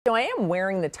So I am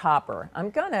wearing the topper.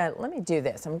 Let me do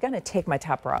this. I'm gonna take my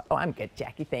topper off. Oh, I'm good,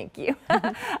 Jackie, thank you.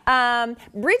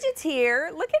 Bridget's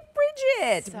here. Look at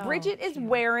Bridget. So Bridget is cute.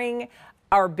 wearing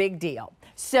our big deal.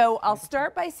 So I'll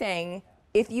start by saying,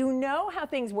 if you know how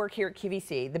things work here at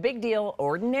QVC, the big deal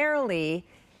ordinarily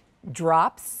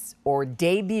drops or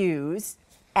debuts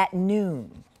at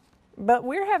noon. But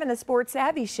we're having a Sports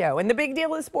Savvy show, and the big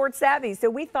deal is Sports Savvy. So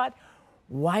we thought,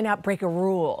 why not break a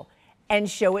rule and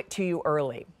show it to you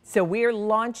early? So we're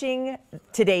launching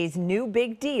today's new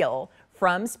big deal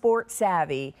from Sports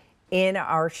Savvy in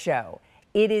our show.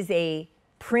 It is a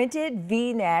printed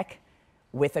V-neck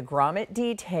with a grommet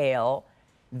detail,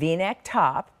 V-neck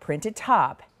top, printed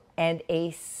top, and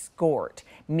a skort,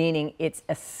 meaning it's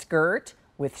a skirt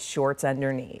with shorts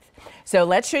underneath. So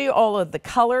let's show you all of the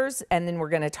colors, and then we're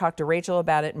going to talk to Rachel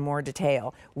about it in more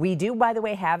detail. We do, by the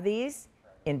way, have these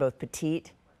in both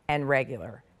petite and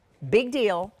regular. Big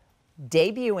deal,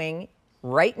 debuting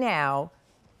right now,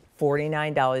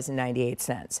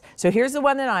 $49.98. So here's the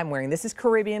one that I'm wearing. This is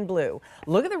Caribbean blue.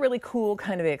 Look at the really cool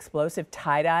kind of explosive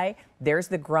tie-dye. There's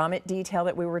the grommet detail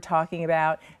that we were talking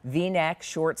about. V-neck,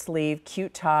 short sleeve,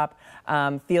 cute top,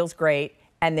 feels great.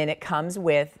 And then it comes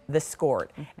with the skort.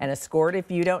 And a skort, if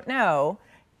you don't know,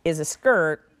 is a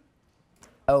skirt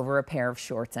over a pair of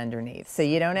shorts underneath. So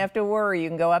you don't have to worry. You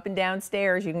can go up and down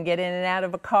stairs. You can get in and out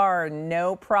of a car,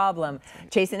 no problem.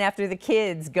 Chasing after the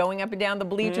kids, going up and down the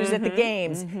bleachers at the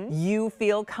games. You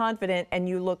feel confident and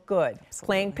you look good. Absolutely.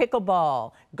 Playing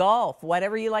pickleball, golf,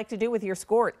 whatever you like to do with your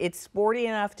skort. It's sporty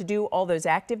enough to do all those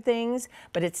active things,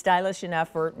 but it's stylish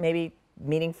enough for maybe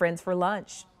meeting friends for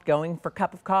lunch, going for a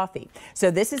cup of coffee.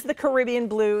 So this is the Caribbean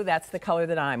blue. That's the color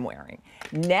that I'm wearing.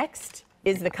 Next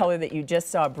is the color that you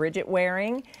just saw Bridget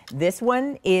wearing. This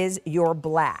one is your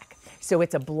black. So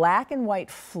it's a black and white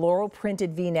floral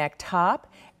printed V-neck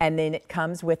top, and then it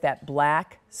comes with that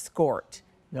black skort.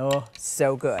 Oh,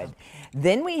 so good.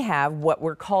 Then we have what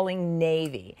we're calling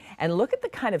navy. And look at the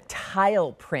kind of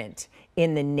tile print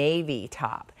in the navy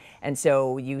top. And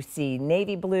so you see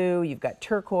navy blue, you've got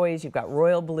turquoise, you've got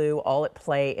royal blue, all at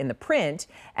play in the print,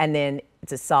 and then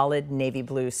it's a solid navy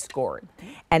blue skort.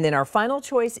 And then our final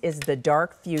choice is the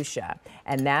dark fuchsia,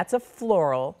 and that's a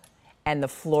floral, and the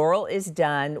floral is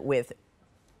done with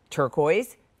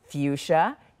turquoise,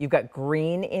 fuchsia. You've got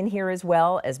green in here as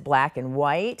well as black and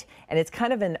white, and it's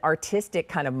kind of an artistic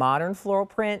kind of modern floral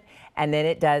print. And then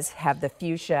it does have the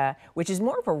fuchsia, which is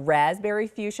more of a raspberry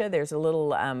fuchsia. There's a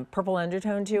little purple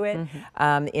undertone to it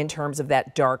in terms of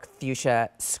that dark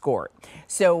fuchsia skort.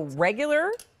 So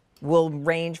regular will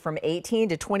range from 18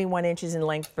 to 21 inches in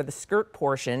length for the skirt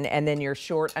portion, and then your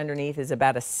short underneath is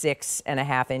about a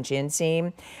 6.5 inch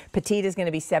inseam. Petite is going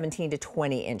to be 17 to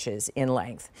 20 inches in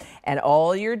length. And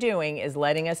all you're doing is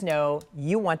letting us know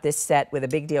you want this set with a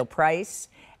big deal price,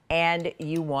 and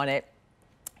you want it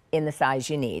in the size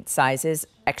you need. Sizes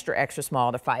extra, extra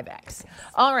small to 5X.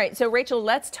 All right, so Rachel,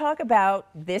 let's talk about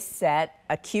this set,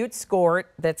 a cute skort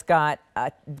that's got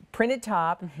a printed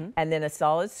top and then a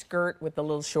solid skirt with the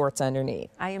little shorts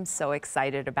underneath. I am so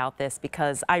excited about this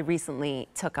because I recently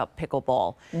took up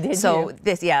pickleball. Did you?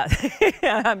 This, yeah,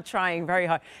 I'm trying very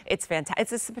hard. It's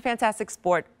fantastic. It's a fantastic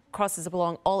sport. Crosses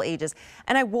belong all ages,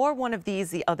 and I wore one of these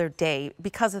the other day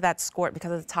because of that skort,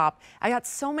 because of the top. I got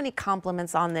so many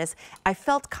compliments on this. I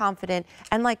felt confident,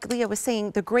 and like Leah was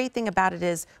saying, the great thing about it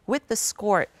is with the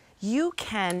skort, you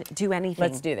can do anything.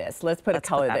 Let's do this. Let's put a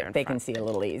color that they can front. see a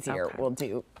little easier. Okay. We'll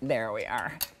do, there we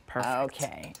are. Perfect.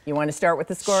 Okay. You want to start with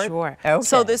the skort? Sure. Okay.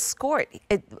 So this skort,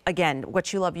 again,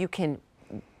 what you love, you can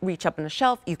reach up on the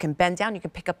shelf, you can bend down, you can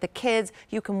pick up the kids,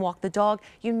 you can walk the dog.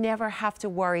 You never have to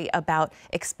worry about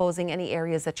exposing any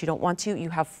areas that you don't want to. You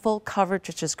have full coverage,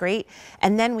 which is great.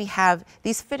 And then we have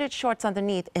these fitted shorts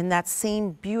underneath in that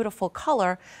same beautiful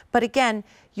color. But again,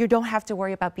 you don't have to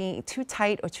worry about being too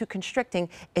tight or too constricting.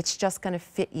 It's just going to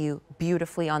fit you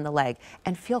beautifully on the leg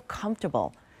and feel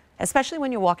comfortable. Especially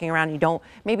when you're walking around, you don't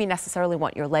maybe necessarily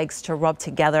want your legs to rub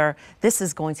together. This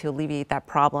is going to alleviate that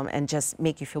problem and just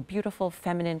make you feel beautiful,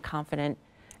 feminine, confident,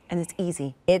 and it's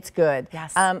easy. It's good.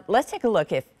 Yes. Let's take a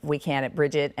look, if we can, at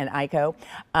Bridget and Aiko,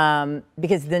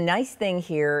 because the nice thing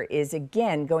here is,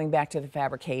 again, going back to the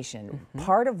fabrication.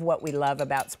 Part of what we love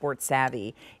about Sports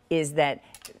Savvy is that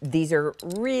these are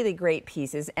really great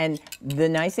pieces, and the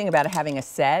nice thing about having a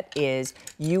set is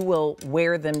you will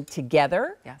wear them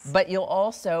together, but you'll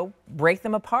also break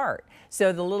them apart.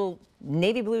 So the little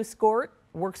navy blue skort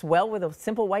works well with a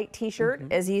simple white t-shirt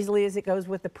as easily as it goes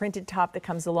with the printed top that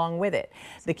comes along with it.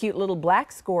 The cute little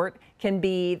black skort can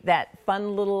be that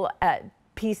fun little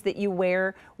piece that you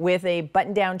wear with a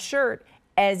button-down shirt,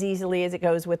 as easily as it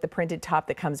goes with the printed top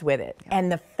that comes with it. Yeah.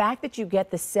 And the fact that you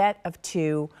get the set of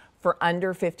 2 for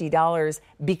under $50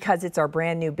 because it's our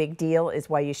brand new big deal is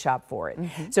why you shop for it.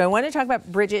 So I want to talk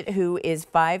about Bridget, who is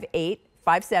 5'8",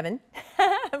 5'7",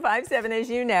 5'7", as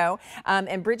you know.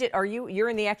 And Bridget, you're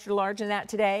in the extra large in that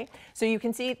today? So you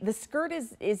can see the skirt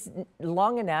is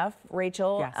long enough,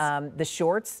 Rachel. Yes. The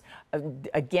shorts,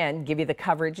 again, give you the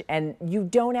coverage, and you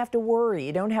don't have to worry.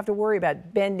 You don't have to worry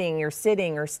about bending or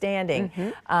sitting or standing.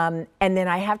 And then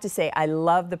I have to say, I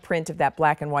love the print of that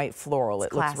black and white floral.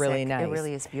 It looks really nice. It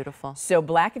really is beautiful. So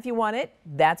black if you want it.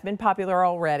 That's been popular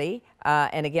already.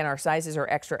 And again, our sizes are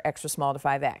extra, extra small to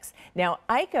 5X. Now,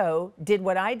 Aiko did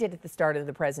what I did at the start of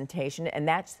the presentation, and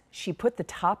that's she put the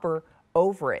topper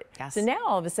over it. Yes. So now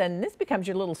all of a sudden, this becomes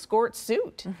your little Skort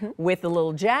suit with the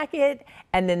little jacket,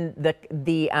 and then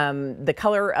the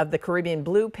color of the Caribbean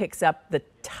blue picks up the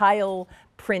tile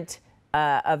print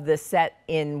of the set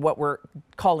in what we're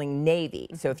calling navy.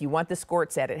 So if you want the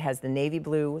Skort set, it has the navy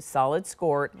blue solid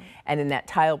Skort, and then that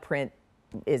tile print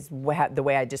is the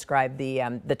way I described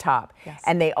the top. Yes.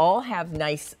 And they all have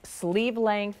nice sleeve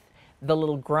length, the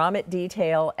little grommet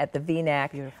detail at the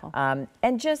V-neck. Beautiful. And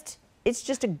it's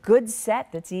just a good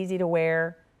set that's easy to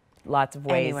wear lots of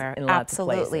ways Anywhere. in lots of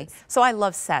Absolutely. places. So I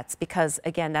love sets because,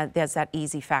 again, there's that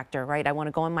easy factor, right? I want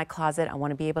to go in my closet. I want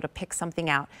to be able to pick something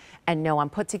out and know I'm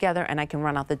put together and I can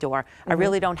run out the door. I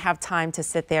really don't have time to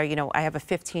sit there. You know, I have a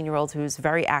 15-year-old who's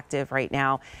very active right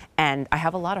now, and I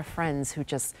have a lot of friends who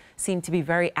just seem to be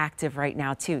very active right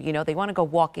now, too. You know, they want to go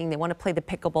walking. They want to play the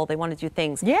pickleball. They want to do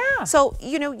things. Yeah. So,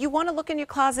 you know, you want to look in your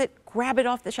closet, grab it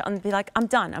off the shelf and be like, I'm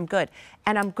done. I'm good.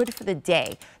 And I'm good for the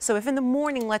day. So if in the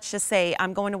morning, let's just say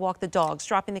I'm going to walk the dogs,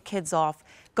 dropping the kids off,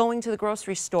 going to the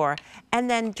grocery store, and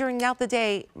then during the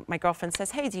day, my girlfriend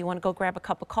says, hey, do you want to go grab a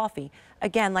cup of coffee?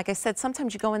 Again, like I said,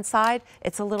 sometimes you go inside,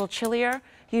 it's a little chillier.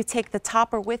 You take the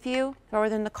topper with you, throw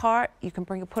it in the cart, you can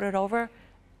put it over,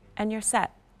 and you're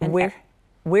set. And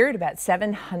We're at about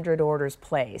 700 orders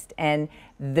placed, and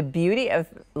the beauty of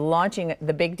launching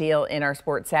the big deal in our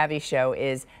Sport Savvy show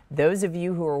is those of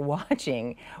you who are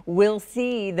watching will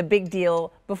see the big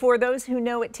deal before those who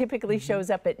know it typically shows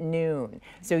up at noon.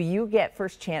 So you get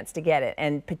first chance to get it.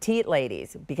 And petite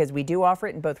ladies, because we do offer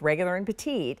it in both regular and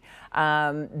petite,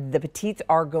 the petites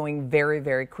are going very,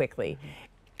 very quickly.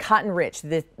 Cotton rich.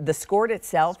 The Skort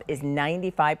itself is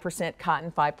 95%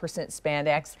 cotton, 5%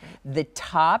 spandex. The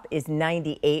top is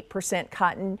 98%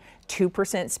 cotton, 2%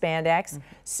 spandex.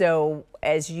 So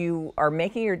as you are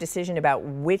making your decision about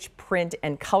which print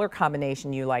and color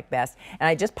combination you like best, and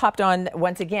I just popped on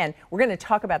once again, we're going to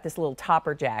talk about this little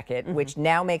topper jacket, which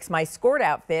now makes my Skort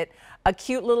outfit a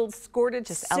cute little Skorted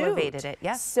just suit. elevated it,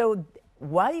 yes. So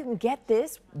while you can get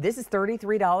this is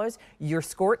 $33. Your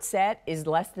Skort set is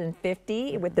less than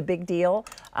 $50 with the big deal.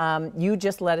 You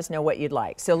just let us know what you'd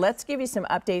like. So let's give you some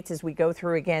updates as we go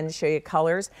through again to show you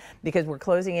colors, because we're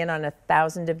closing in on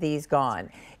 1,000 of these gone.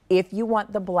 If you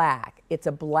want the black, it's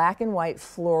a black and white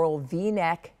floral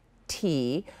V-neck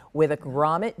tee with a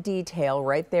grommet detail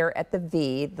right there at the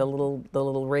V, the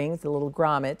little rings, the little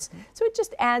grommets. So it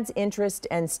just adds interest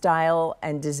and style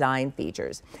and design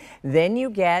features. Then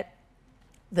you get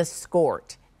the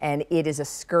Skort, and it is a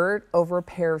skirt over a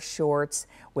pair of shorts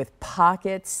with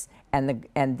pockets and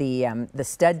the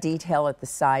stud detail at the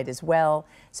side as well.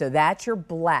 So that's your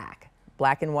black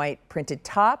and white printed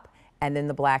top, and then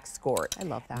the black Skort. I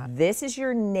love that. This is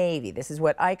your navy. This is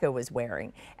what Aiko was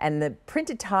wearing. And the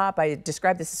printed top, I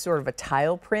described this as sort of a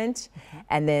tile print,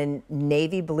 and then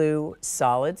navy blue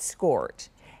solid Skort.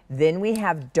 Then we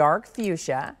have dark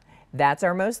fuchsia. That's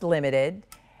our most limited,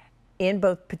 in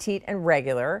both petite and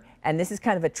regular, and this is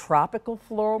kind of a tropical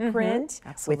floral print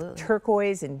with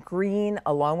turquoise and green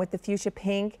along with the fuchsia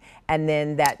pink, and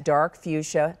then that dark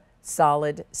fuchsia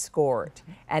solid Skort.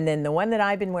 And then the one that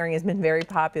I've been wearing has been very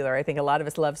popular. I think a lot of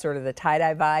us love sort of the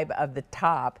tie-dye vibe of the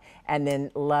top, and then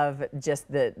love just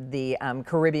the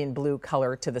Caribbean blue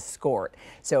color to the Skort.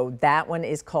 So that one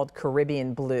is called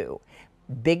Caribbean blue.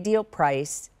 Big deal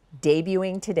price.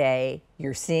 Debuting today.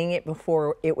 You're seeing it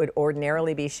before it would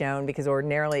ordinarily be shown, because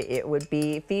ordinarily it would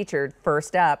be featured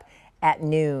first up at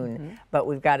noon. But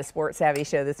we've got a Sport Savvy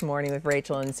show this morning with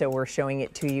Rachel, and so we're showing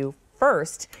it to you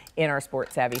first in our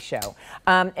Sport Savvy show.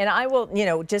 And I will, you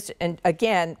know, and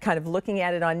again, kind of looking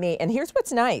at it on me. And here's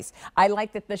what's nice. I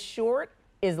like that the short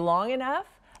is long enough,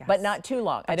 but not too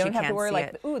long. I don't have to worry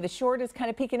like, ooh, the short is kind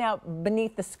of peeking out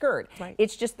beneath the skirt. Right.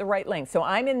 It's just the right length. So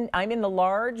I'm in the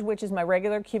large, which is my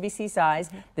regular QVC size.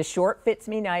 The short fits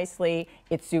me nicely.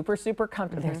 It's super, super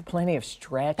comfortable. There's plenty of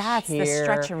stretch here. The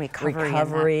stretch and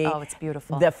recovery. Oh, it's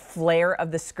beautiful. The flare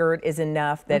of the skirt is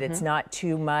enough that it's not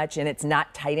too much and it's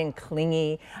not tight and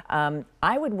clingy.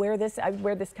 I would wear this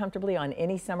comfortably on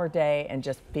any summer day and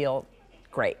just feel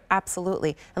great.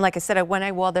 Absolutely. And like I said, when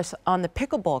I wore this on the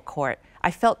pickleball court,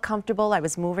 I felt comfortable. I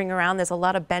was moving around. There's a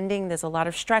lot of bending. There's a lot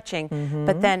of stretching.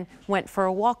 But then went for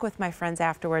a walk with my friends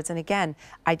afterwards. And again,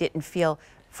 I didn't feel,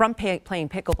 from playing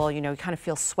pickleball, you know, you kind of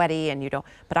feel sweaty and you don't,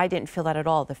 but I didn't feel that at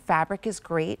all. The fabric is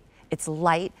great. It's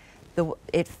light.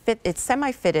 It's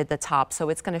semi-fitted, the top, so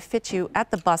it's going to fit you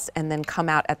at the bust and then come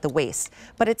out at the waist.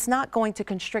 But it's not going to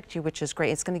constrict you, which is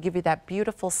great. It's going to give you that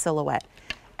beautiful silhouette.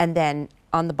 And then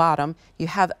on the bottom, you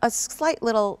have a slight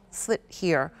little slit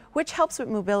here, which helps with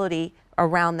mobility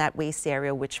around that waist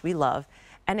area, which we love.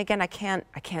 And again, I can't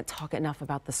talk enough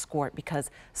about the Skort,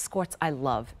 because Skorts I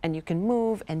love, and you can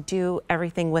move and do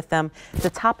everything with them. The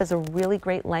top is a really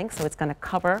great length, so it's going to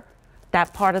cover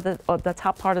that part of the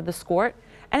top part of the Skort,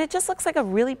 and it just looks like a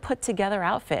really put together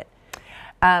outfit.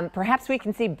 Perhaps we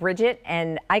can see Bridget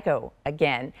and Aiko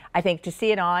again. I think to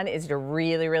see it on is to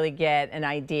really, really get an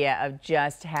idea of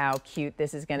just how cute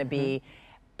this is going to be.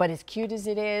 But as cute as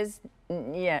it is,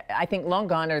 yeah, I think long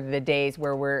gone are the days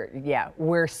where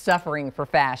we're suffering for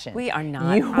fashion. We are not.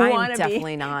 I'm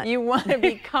definitely not. You want to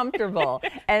be comfortable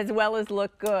as well as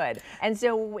look good. And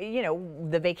so, you know,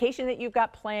 the vacation that you've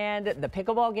got planned, the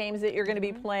pickleball games that you're going to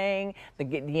be playing,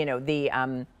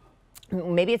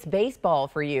 maybe it's baseball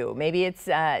for you. Maybe it's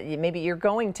maybe you're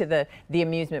going to the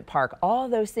amusement park. All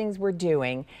those things we're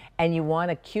doing, and you want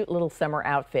a cute little summer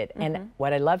outfit. And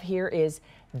what I love here is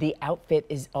the outfit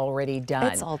is already done.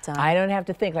 It's all done. I don't have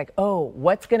to think like, oh,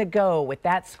 what's going to go with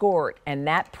that Skort and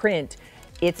that print.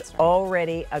 It's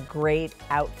already a great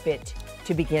outfit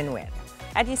to begin with.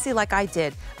 And you see, like I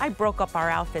did, I broke up our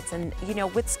outfits, and you know,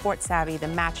 with Sport Savvy, the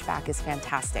match back is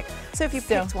fantastic. So if you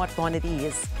picked one of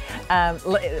these.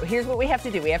 Here's what we have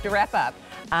to do. We have to wrap up.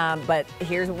 But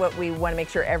here's what we want to make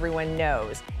sure everyone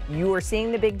knows. You are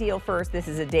seeing the big deal first. This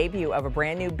is a debut of a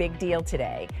brand new big deal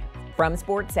today from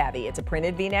Sport Savvy. It's a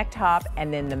printed V-neck top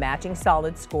and then the matching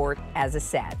solid Skort as a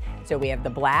set. So we have the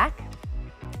black,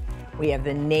 we have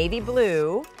the navy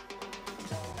blue,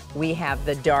 we have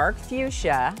the dark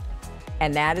fuchsia,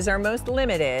 and that is our most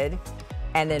limited.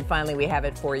 And then finally we have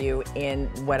it for you in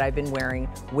what I've been wearing,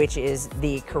 which is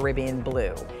the Caribbean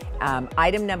blue.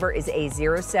 Item number is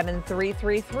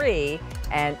A07333,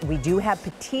 and we do have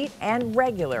petite and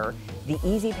regular, the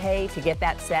easy pay to get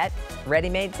that set,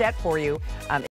 ready-made set for you.